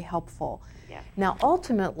be very helpful. Yeah. Now,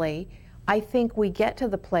 ultimately, I think we get to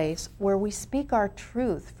the place where we speak our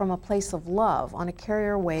truth from a place of love, on a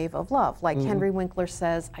carrier wave of love. Like Henry Winkler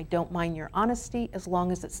says, I don't mind your honesty as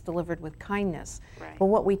long as it's delivered with kindness. Right. But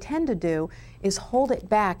what we tend to do is hold it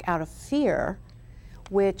back out of fear,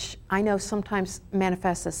 which I know sometimes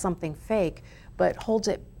manifests as something fake, but hold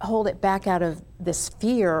it back out of this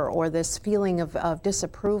fear or this feeling of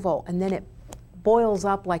disapproval, and then it boils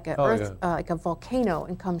up like like a volcano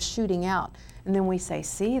and comes shooting out. And then we say,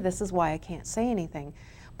 see, this is why I can't say anything.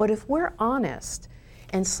 But if we're honest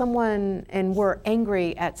and we're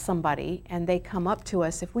angry at somebody and they come up to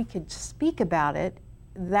us, if we could speak about it,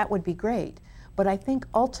 that would be great. But I think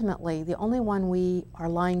ultimately the only one we are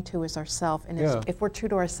lying to is ourselves. And if we're true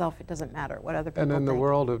to ourselves, it doesn't matter what other people think. And in the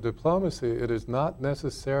world of diplomacy, it is not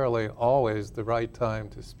necessarily always the right time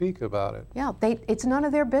to speak about it. Yeah, it's none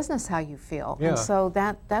of their business how you feel. Yeah. And so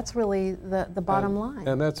that's really the bottom line.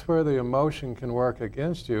 And that's where the emotion can work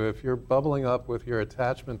against you. If you're bubbling up with your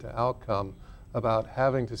attachment to outcome about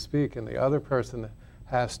having to speak and the other person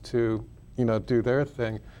has to, do their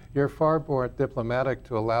thing, you're far more diplomatic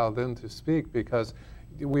to allow them to speak, because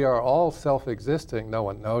we are all self-existing. No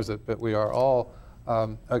one knows it, but we are all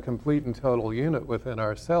a complete and total unit within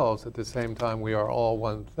ourselves. At the same time, we are all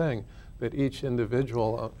one thing, that each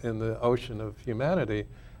individual in the ocean of humanity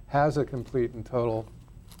has a complete and total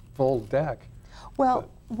full deck. Well,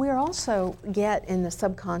 we're also get in the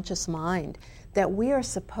subconscious mind that we are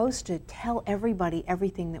supposed to tell everybody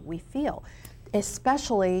everything that we feel,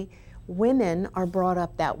 especially women are brought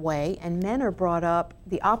up that way, and men are brought up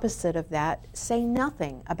the opposite of that. Say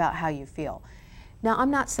nothing about how you feel. Now,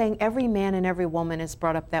 I'm not saying every man and every woman is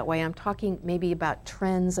brought up that way. I'm talking maybe about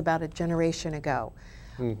trends about a generation ago.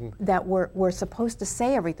 That we're supposed to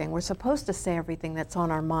say everything. We're supposed to say everything that's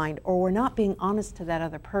on our mind, or we're not being honest to that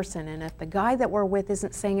other person. And if the guy that we're with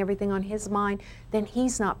isn't saying everything on his mind, then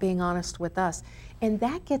he's not being honest with us. And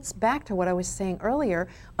that gets back to what I was saying earlier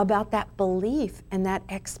about that belief and that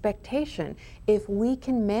expectation. If we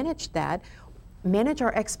can manage that, manage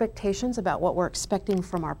our expectations about what we're expecting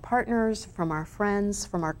from our partners, from our friends,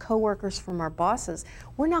 from our coworkers, from our bosses,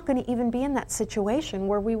 we're not going to even be in that situation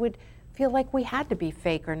where we would feel like we had to be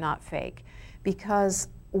fake or not fake, because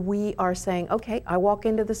we are saying, okay, I walk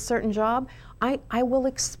into this certain job, I will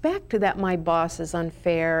expect that my boss is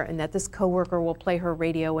unfair and that this coworker will play her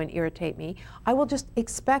radio and irritate me. I will just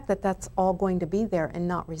expect that that's all going to be there and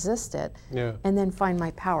not resist it, and then find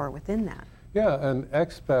my power within that. Yeah, and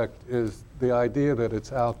expect is the idea that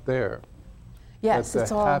it's out there. Yes, that it's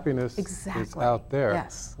the all happiness is out there.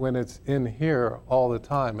 Yes. When it's in here all the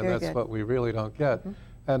time, and Very that's good. what we really don't get.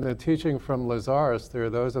 And the teaching from Lazarus, there are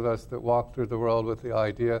those of us that walk through the world with the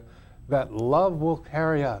idea that love will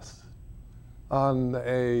carry us on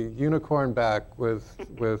a unicorn back with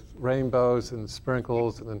rainbows and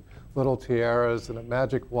sprinkles and little tiaras and a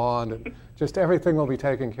magic wand, and just everything will be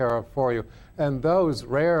taken care of for you. And those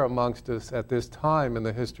rare amongst us at this time in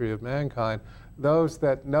the history of mankind, those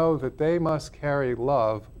that know that they must carry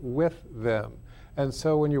love with them. And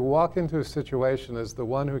so when you walk into a situation as the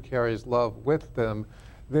one who carries love with them,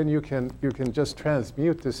 then you can just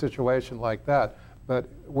transmute the situation like that. But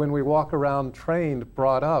when we walk around trained,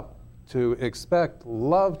 brought up to expect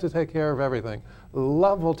love to take care of everything,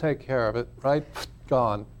 love will take care of it, right?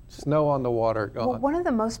 Gone. Snow on the water, gone. Well, one of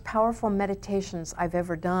the most powerful meditations I've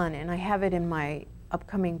ever done, and I have it in my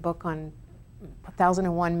upcoming book on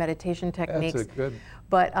 1001 meditation techniques. That's a good.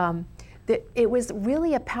 But it was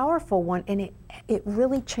really a powerful one, and it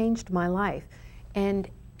really changed my life. And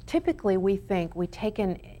typically we take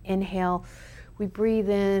an inhale, we breathe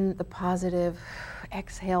in the positive,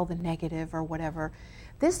 exhale the negative or whatever.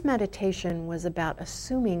 This meditation was about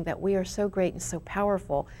assuming that we are so great and so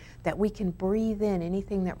powerful that we can breathe in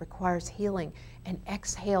anything that requires healing and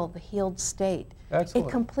exhale the healed state. Excellent.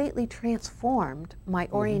 It completely transformed my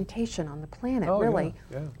orientation on the planet, Oh, really.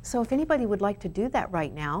 yeah. So if anybody would like to do that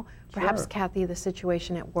right now, perhaps Sure. Kathy, the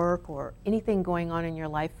situation at work or anything going on in your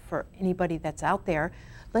life for anybody that's out there,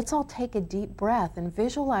 let's all take a deep breath and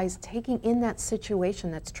visualize taking in that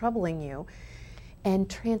situation that's troubling you and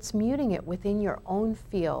transmuting it within your own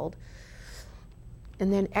field,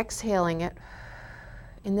 and then exhaling it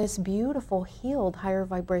in this beautiful, healed, higher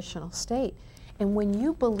vibrational state. And when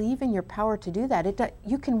you believe in your power to do that,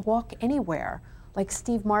 you can walk anywhere. Like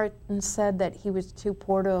Steve Martin said that he was too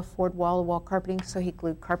poor to afford wall-to-wall carpeting, so he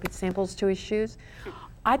glued carpet samples to his shoes.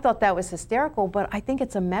 I thought that was hysterical, but I think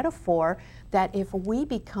it's a metaphor that if we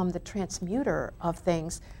become the transmuter of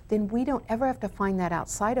things, then we don't ever have to find that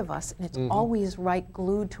outside of us, and it's always right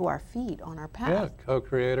glued to our feet on our path. Yeah,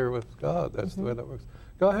 co-creator with God. That's the way that works.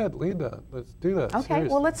 Go ahead, lead that. Let's do that. Okay, seriously.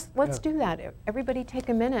 well, let's do that. Everybody take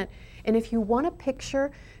a minute. And if you want to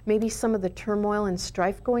picture maybe some of the turmoil and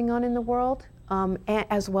strife going on in the world,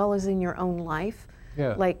 as well as in your own life,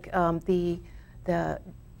 Yeah. like the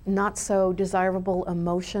not so desirable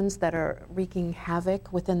emotions that are wreaking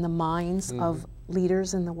havoc within the minds of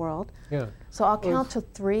leaders in the world. Yeah. So I'll count to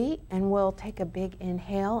 3, and we'll take a big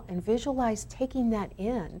inhale and visualize taking that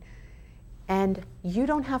in. And you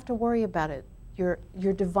don't have to worry about it. Your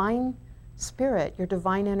divine spirit, your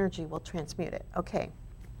divine energy will transmute it. Okay.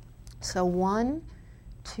 So 1,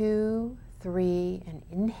 2, 3, and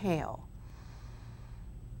inhale.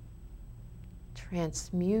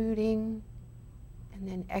 Transmuting, and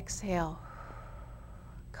then exhale.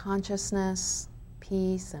 Consciousness,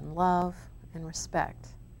 peace, and love, and respect.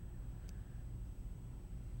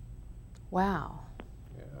 Wow.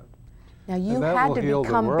 Yeah. Now you that had will to heal the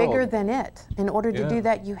become bigger world. than it. In order to Yeah. do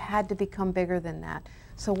that, you had to become bigger than that.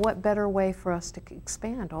 So what better way for us to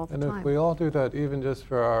expand all the And time? if we all do that, even just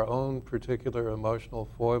for our own particular emotional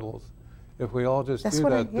foibles, if we all just That's do what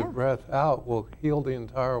that, yeah. the breath out will heal the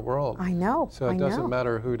entire world. I know. So I it doesn't know.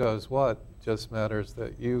 matter who does what, just matters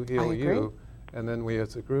that you heal I agree. you, and then we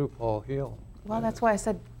as a group all heal. Well, And that's why I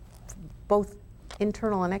said both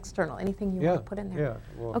internal and external. Anything you yeah, want to put in there. yeah,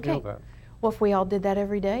 we'll Okay. heal that. Well, if we all did that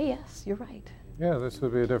every day, yes, you're right. Yeah, this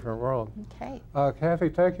would be a different world. Okay. Kathy,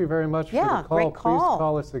 thank you very much Yeah, for the call. great call. Please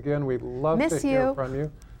call us again. We'd love Miss to hear you. from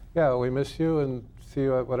you. Yeah, we miss you and see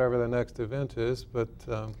you at whatever the next event is. But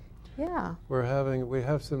Yeah. we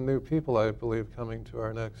have some new people, I believe, coming to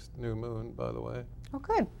our next new moon. By the way, Oh,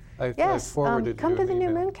 good. I Yes. forwarded Come you to an the new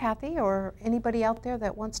email. moon, Kathy, or anybody out there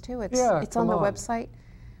that wants to. It's Yeah, it's on the come on. website.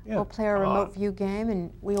 Yeah. We'll play our remote view game,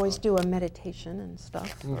 and we always do a meditation and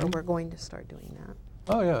stuff. Or Mhm. we're going to start doing that.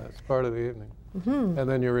 Oh yeah, it's part of the evening. Mm-hmm. And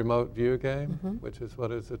then your remote view game, which is what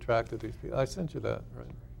has attracted these people. I sent you that, right?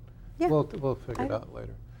 Yeah. We'll figure it out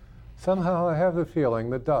later. Somehow I have the feeling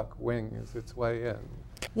the duck wings its way in.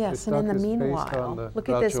 Yes, This and in duck the is based meanwhile, on the look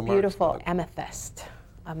at this Groucho Marx beautiful duck. amethyst,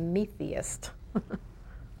 amethyst.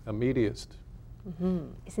 A mediast.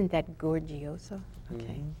 Isn't that gorgioso?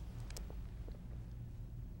 Okay. Mhm.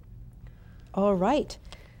 All right.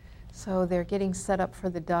 So they're getting set up for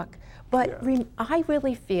the duck. But Yeah. I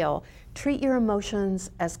really feel treat your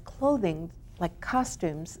emotions as clothing, like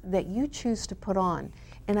costumes that you choose to put on.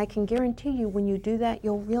 And I can guarantee you when you do that,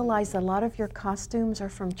 you'll realize a lot of your costumes are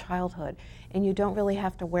from childhood and you don't really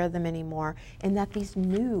have to wear them anymore, and that these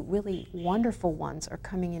new, really wonderful ones are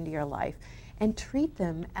coming into your life. And treat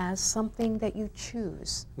them as something that you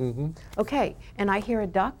choose. Mm-hmm. Okay, and I hear a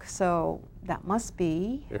duck, so that must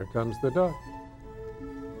be Here comes the duck.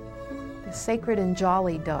 the sacred and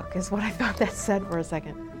jolly duck, is what I thought that said for a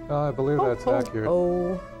second. I believe that's accurate.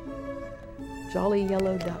 Oh, jolly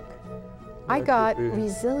yellow duck. I That got could be.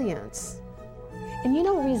 resilience. And you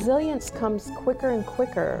know, resilience comes quicker and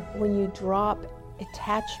quicker when you drop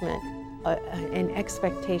attachment and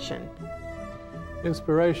expectation.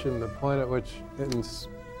 Inspiration, the point at which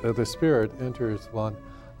the spirit enters one.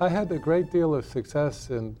 I had a great deal of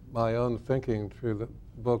success in my own thinking through the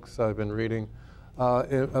books I've been reading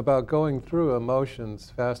about going through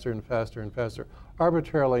emotions faster and faster and faster,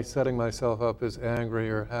 arbitrarily setting myself up as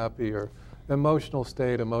angry or happy or emotional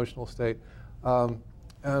state.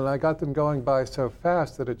 And I got them going by so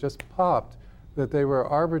fast that it just popped that they were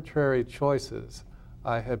arbitrary choices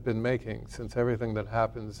I had been making, since everything that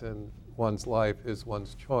happens in one's life is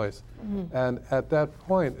one's choice. And at that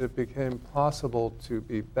point, it became possible to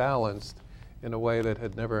be balanced in a way that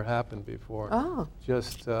had never happened before. Oh.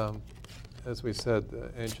 Just as we said,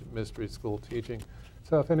 the ancient mystery school teaching.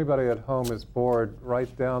 So if anybody at home is bored,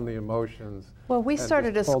 write down the emotions. Well, we and started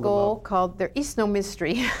a just hold them school up. called There Is No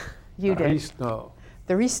Mystery. You There did. is no.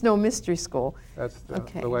 There Is No Mystery School. That's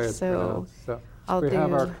Okay, the way it's so pronounced. So I'll we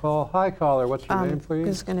have our do- call. Hi, caller. What's your name, I'm please?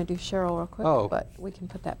 just going to do Cheryl real quick, Oh. but we can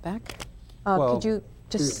put that back. Well, Could you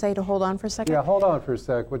just you- say to hold on for a second? Yeah, hold on for a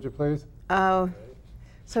sec, would you please?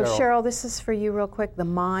 So Cheryl. Cheryl, this is for you real quick. The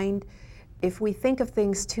mind, if we think of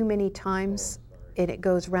things too many times and it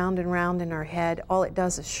goes round and round in our head, all it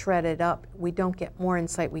does is shred it up. We don't get more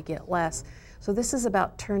insight, we get less. So this is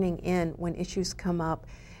about turning in when issues come up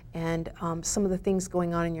and some of the things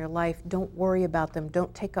going on in your life. Don't worry about them.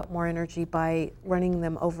 Don't take up more energy by running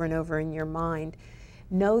them over and over in your mind.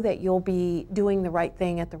 Know that you'll be doing the right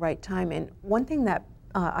thing at the right time. And one thing that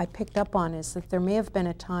I picked up on is that there may have been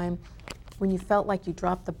a time when you felt like you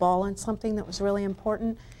dropped the ball on something that was really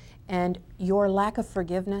important, and your lack of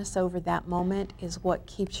forgiveness over that moment is what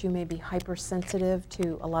keeps you maybe hypersensitive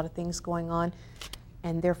to a lot of things going on,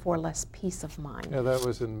 and therefore less peace of mind. Yeah, that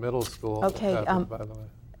was in middle school. Okay, that happened, by the way.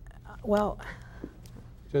 Well,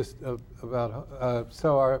 Just about,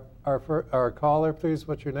 so our caller, please,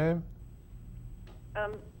 what's your name?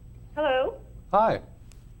 Hello. Hi.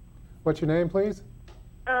 What's your name, please?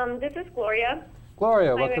 This is Gloria.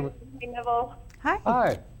 Gloria, Hi, what can we, Neville. hi.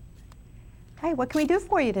 hi. Hi, what can we do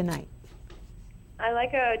for you tonight? I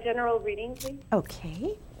like a general reading, please.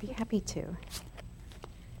 Okay, be happy to.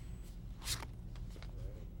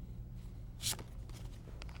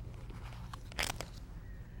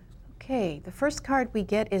 Okay, the first card we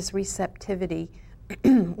get is receptivity.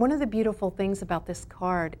 One of the beautiful things about this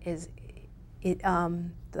card is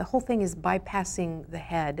the whole thing is bypassing the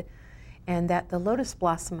head, and that the lotus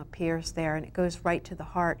blossom appears there and it goes right to the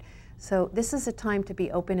heart. So this is a time to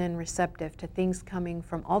be open and receptive to things coming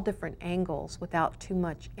from all different angles without too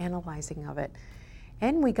much analyzing of it.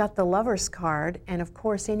 And we got the Lover's card, and of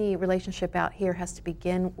course any relationship out here has to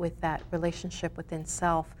begin with that relationship within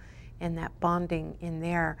self and that bonding in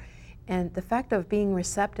there. And the fact of being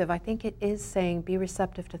receptive, I think it is saying be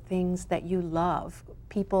receptive to things that you love,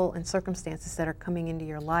 people and circumstances that are coming into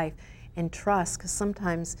your life, and trust, because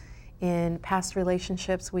sometimes in past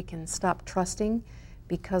relationships we can stop trusting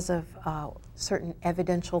because of certain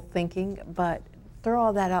evidential thinking, but throw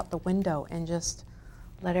all that out the window and just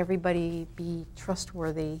let everybody be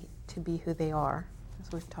trustworthy to be who they are,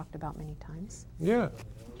 as we've talked about many times. Yeah.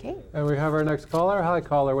 Okay, And we have our next caller. Hi,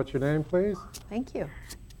 caller. What's your name, please? thank you.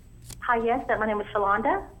 Hi, yes, my name is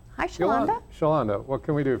Shalonda. Hi, Shalonda. Shalonda, what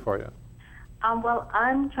can we do for you? Well,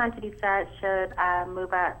 I'm trying to decide should I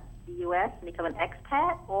move out to the U.S. and become an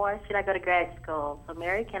expat, or should I go to grad school? So,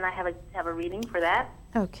 Mary, can I have a reading for that?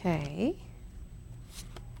 Okay.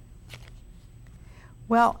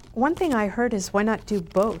 Well, one thing I heard is why not do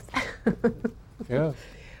both? Yeah.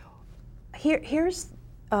 Here's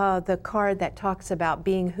the card that talks about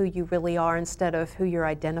being who you really are instead of who you're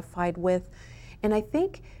identified with. And I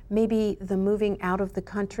think maybe the moving out of the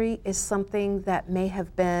country is something that may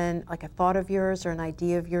have been like a thought of yours or an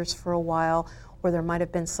idea of yours for a while, or there might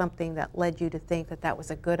have been something that led you to think that that was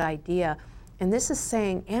a good idea. And this is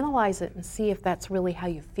saying analyze it and see if that's really how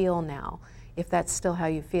you feel now, if that's still how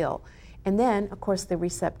you feel. And then, of course, the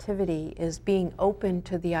receptivity is being open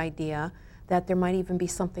to the idea that there might even be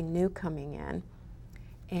something new coming in.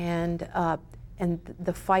 And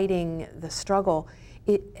the fighting, the struggle,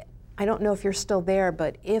 I don't know if you're still there,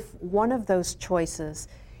 but if one of those choices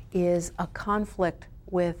is a conflict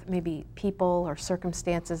with maybe people or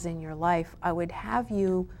circumstances in your life, I would have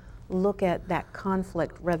you look at that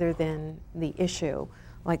conflict rather than the issue,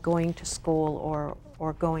 like going to school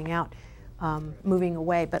or going out, moving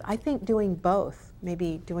away. But I think doing both,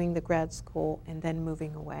 maybe doing the grad school and then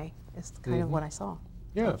moving away, is kind of what I saw.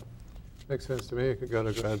 Yeah. Makes sense to me. You could go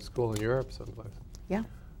to grad school in Europe someplace. Yeah.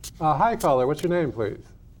 Hi, caller. What's your name, please?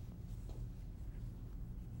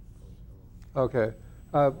 Okay.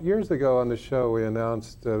 Years ago on the show, we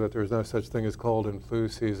announced that there's no such thing as cold and flu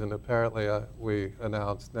season. Apparently, we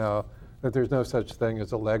announced now that there's no such thing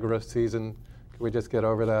as Allegra season. Can we just get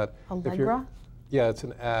over that? Allegra? Yeah, it's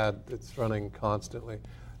an ad that's running constantly.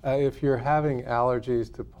 If you're having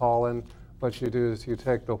allergies to pollen, what you do is you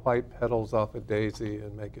take the white petals off a daisy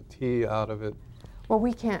and make a tea out of it. Well,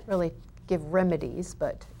 we can't really give remedies,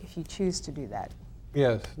 but if you choose to do that.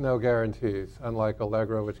 Yes, no guarantees, unlike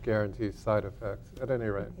Allegra, which guarantees side effects, at any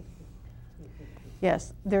rate.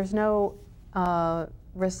 Yes, there's no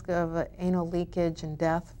risk of anal leakage and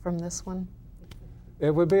death from this one. It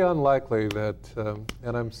would be unlikely that,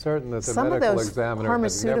 and I'm certain that the Some of medical those examiner had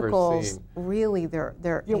never pharmaceuticals, seen. really, they're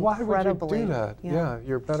Yeah, why would you incredibly. do that? Yeah,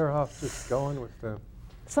 you're better off just going with them.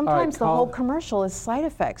 Sometimes the call- whole commercial is side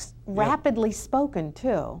effects, rapidly spoken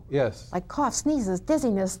too. Yes. Like cough, sneezes,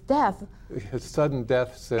 dizziness, death, Sudden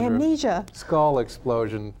death syndrome. amnesia. Skull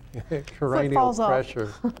explosion. Cranial falls off.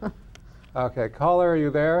 pressure. Okay, caller, are you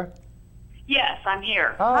there? Yes, I'm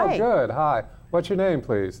here. Oh, Hi. good. Hi. What's your name,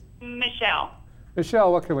 please? Michelle,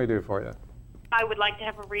 Michelle, what can we do for you? I would like to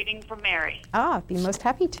have a reading for Mary. I'd be most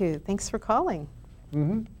happy to. Thanks for calling.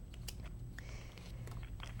 Mm-hmm.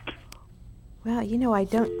 Well, you know, I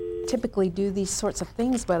don't typically do these sorts of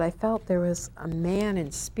things, but I felt there was a man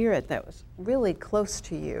in spirit that was really close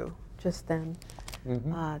to you just then,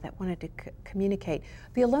 that wanted to communicate.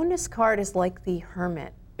 The aloneness card is like the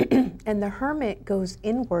hermit, and the hermit goes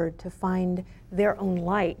inward to find their own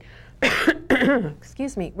light,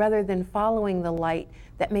 excuse me, rather than following the light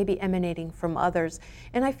that may be emanating from others.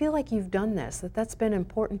 And I feel like you've done this, that's been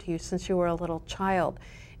important to you since you were a little child,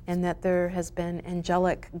 and that there has been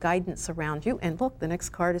angelic guidance around you. And look, the next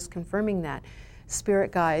card is confirming that.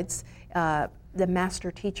 Spirit guides, the master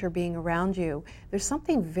teacher being around you. There's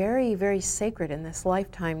something very, very sacred in this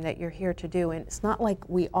lifetime that you're here to do. And it's not like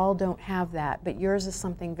we all don't have that, but yours is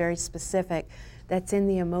something very specific that's in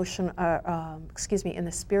the in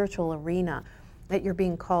the spiritual arena that you're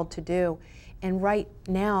being called to do. And right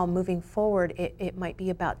now, moving forward, it might be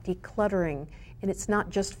about decluttering. And it's not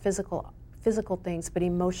just physical things, but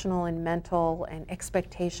emotional and mental and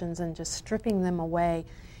expectations, and just stripping them away.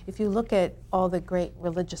 If you look at all the great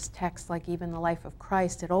religious texts, like even the life of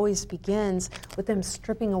Christ, it always begins with them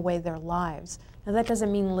stripping away their lives. Now that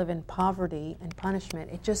doesn't mean live in poverty and punishment.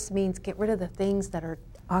 It just means get rid of the things that are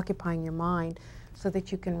occupying your mind so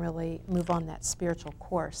that you can really move on that spiritual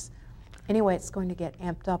course. Anyway, it's going to get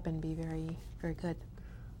amped up and be very, very good.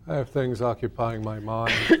 I have things occupying my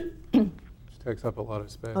mind. Takes up a lot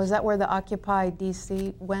of space. Oh, is that where the Occupy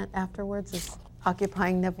DC went afterwards, is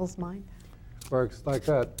occupying Neville's mind? Works like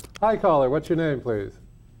that. Hi, caller. What's your name, please?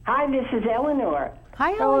 Hi, this is Eleanor.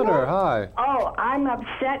 Hi, Eleanor. Hi. Oh, I'm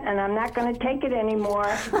upset and I'm not going to take it anymore.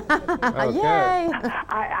 Okay. Yay!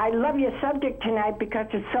 I love your subject tonight because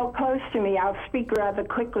it's so close to me. I'll speak rather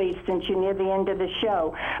quickly since you're near the end of the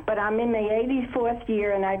show. But I'm in my 84th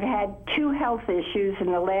year and I've had 2 health issues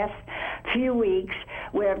in the last few weeks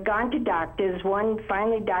where I've gone to doctors. One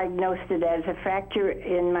finally diagnosed it as a fracture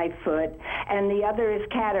in my foot, and the other is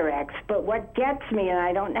cataracts. But what gets me, and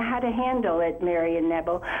I don't know how to handle it, Mary and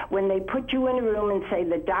Neville, when they put you in a room and say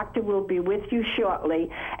the doctor will be with you shortly,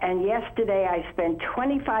 and yesterday I spent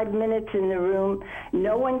 25 minutes in the room.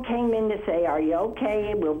 No one came in to say, are you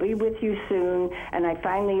okay? We'll be with you soon. And I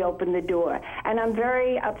finally opened the door. And I'm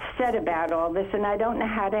very upset about all this, and I don't know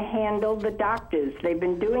how to handle the doctors. They've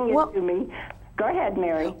been doing it to me. Go ahead,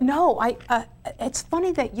 Mary. No, it's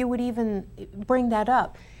funny that you would even bring that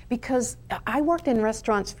up, because I worked in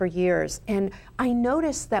restaurants for years, and I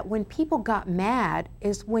noticed that when people got mad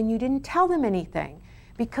is when you didn't tell them anything,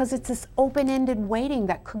 because it's this open-ended waiting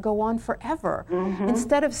that could go on forever.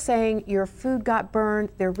 Instead of saying your food got burned,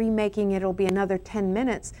 they're remaking it, it'll be another 10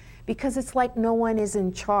 minutes, because it's like no one is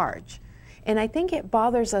in charge. And I think it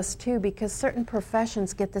bothers us too, because certain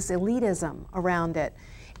professions get this elitism around it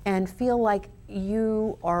and feel like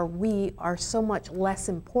you or we are so much less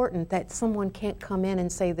important that someone can't come in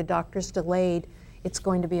and say the doctor's delayed, it's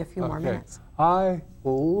going to be a few more minutes. I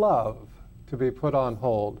love to be put on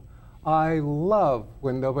hold. I love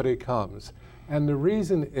when nobody comes. And the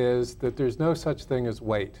reason is that there's no such thing as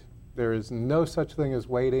wait. There is no such thing as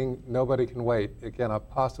waiting. Nobody can wait. It cannot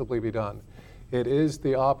possibly be done. It is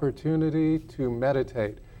the opportunity to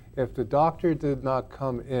meditate. If the doctor did not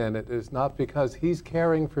come in, it is not because he's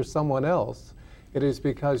caring for someone else. It is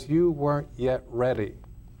because you weren't yet ready.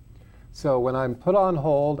 So when I'm put on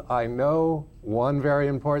hold, I know one very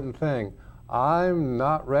important thing. I'm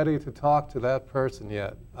not ready to talk to that person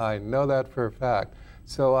yet. I know that for a fact.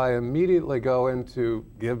 So I immediately go into,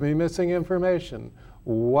 give me missing information.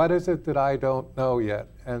 What is it that I don't know yet?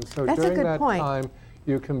 And so during that time,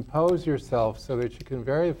 you compose yourself so that you can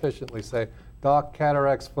very efficiently say, Doc,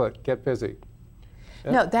 cataract's foot, get busy.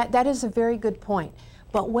 Yeah? No, that is a very good point.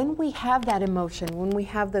 But when we have that emotion, when we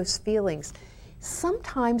have those feelings,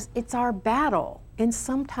 sometimes it's our battle and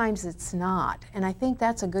sometimes it's not. And I think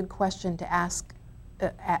that's a good question to ask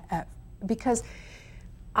because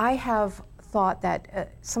I have thought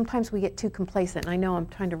that sometimes we get too complacent. And I know I'm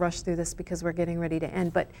trying to rush through this because we're getting ready to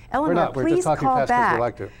end. But Eleanor, please call back.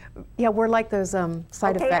 Like to. Yeah, we're like those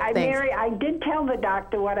side effect things. Mary, I did tell the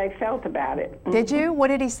doctor what I felt about it. Did you? What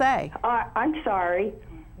did he say? I'm sorry.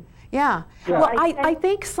 Yeah. Well, I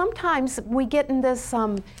think sometimes we get in this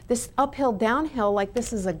this uphill, downhill, like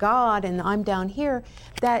this is a God and I'm down here,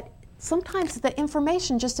 that sometimes the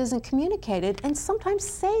information just isn't communicated, and sometimes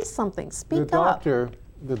say something, speak up.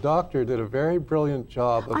 The doctor did a very brilliant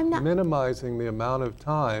job of minimizing the amount of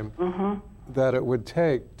time that it would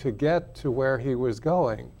take to get to where he was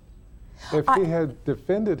going. If he had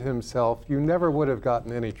defended himself, you never would have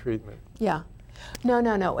gotten any treatment. Yeah.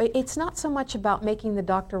 No. It's not so much about making the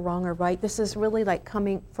doctor wrong or right. This is really like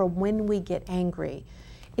coming from when we get angry.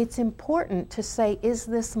 It's important to say, is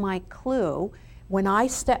this my clue? When I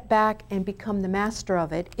step back and become the master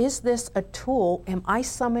of it, is this a tool? Am I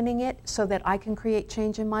summoning it so that I can create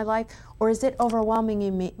change in my life? Or is it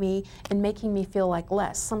overwhelming me and making me feel like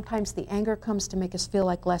less? Sometimes the anger comes to make us feel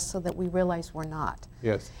like less so that we realize we're not.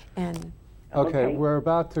 Yes. And Okay, we're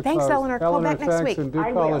about to thanks, close. Eleanor. Call back next week. And do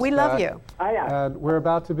call us we back. love you. And we're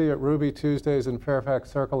about to be at Ruby Tuesdays in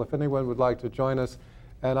Fairfax Circle if anyone would like to join us.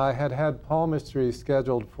 And I had palmistry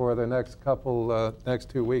scheduled for the next next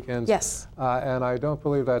 2 weekends. Yes. And I don't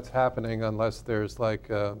believe that's happening unless there's like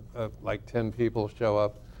 10 people show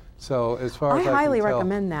up. So as far as I highly can tell,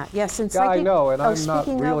 recommend that. Yes, and yeah, I know, and I'm not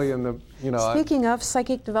speaking really of, in the, Speaking of,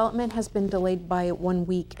 psychic development has been delayed by 1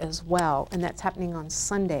 week as well, and that's happening on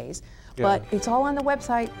Sundays. Yeah. But it's all on the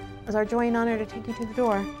website. It's our joy and honor to take you to the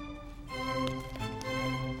door.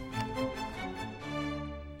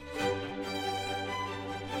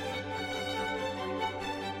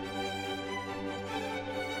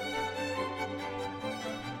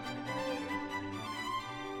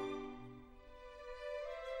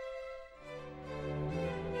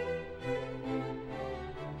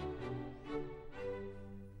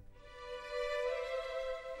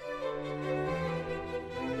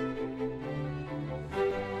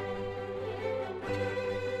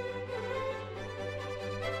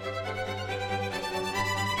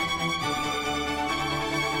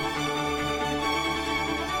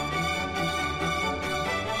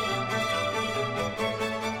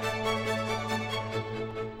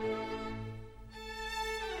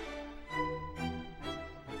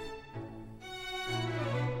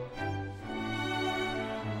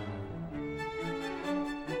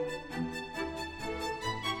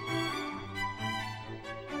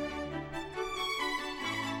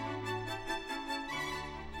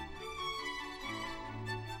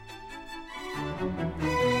 Thank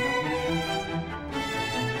you.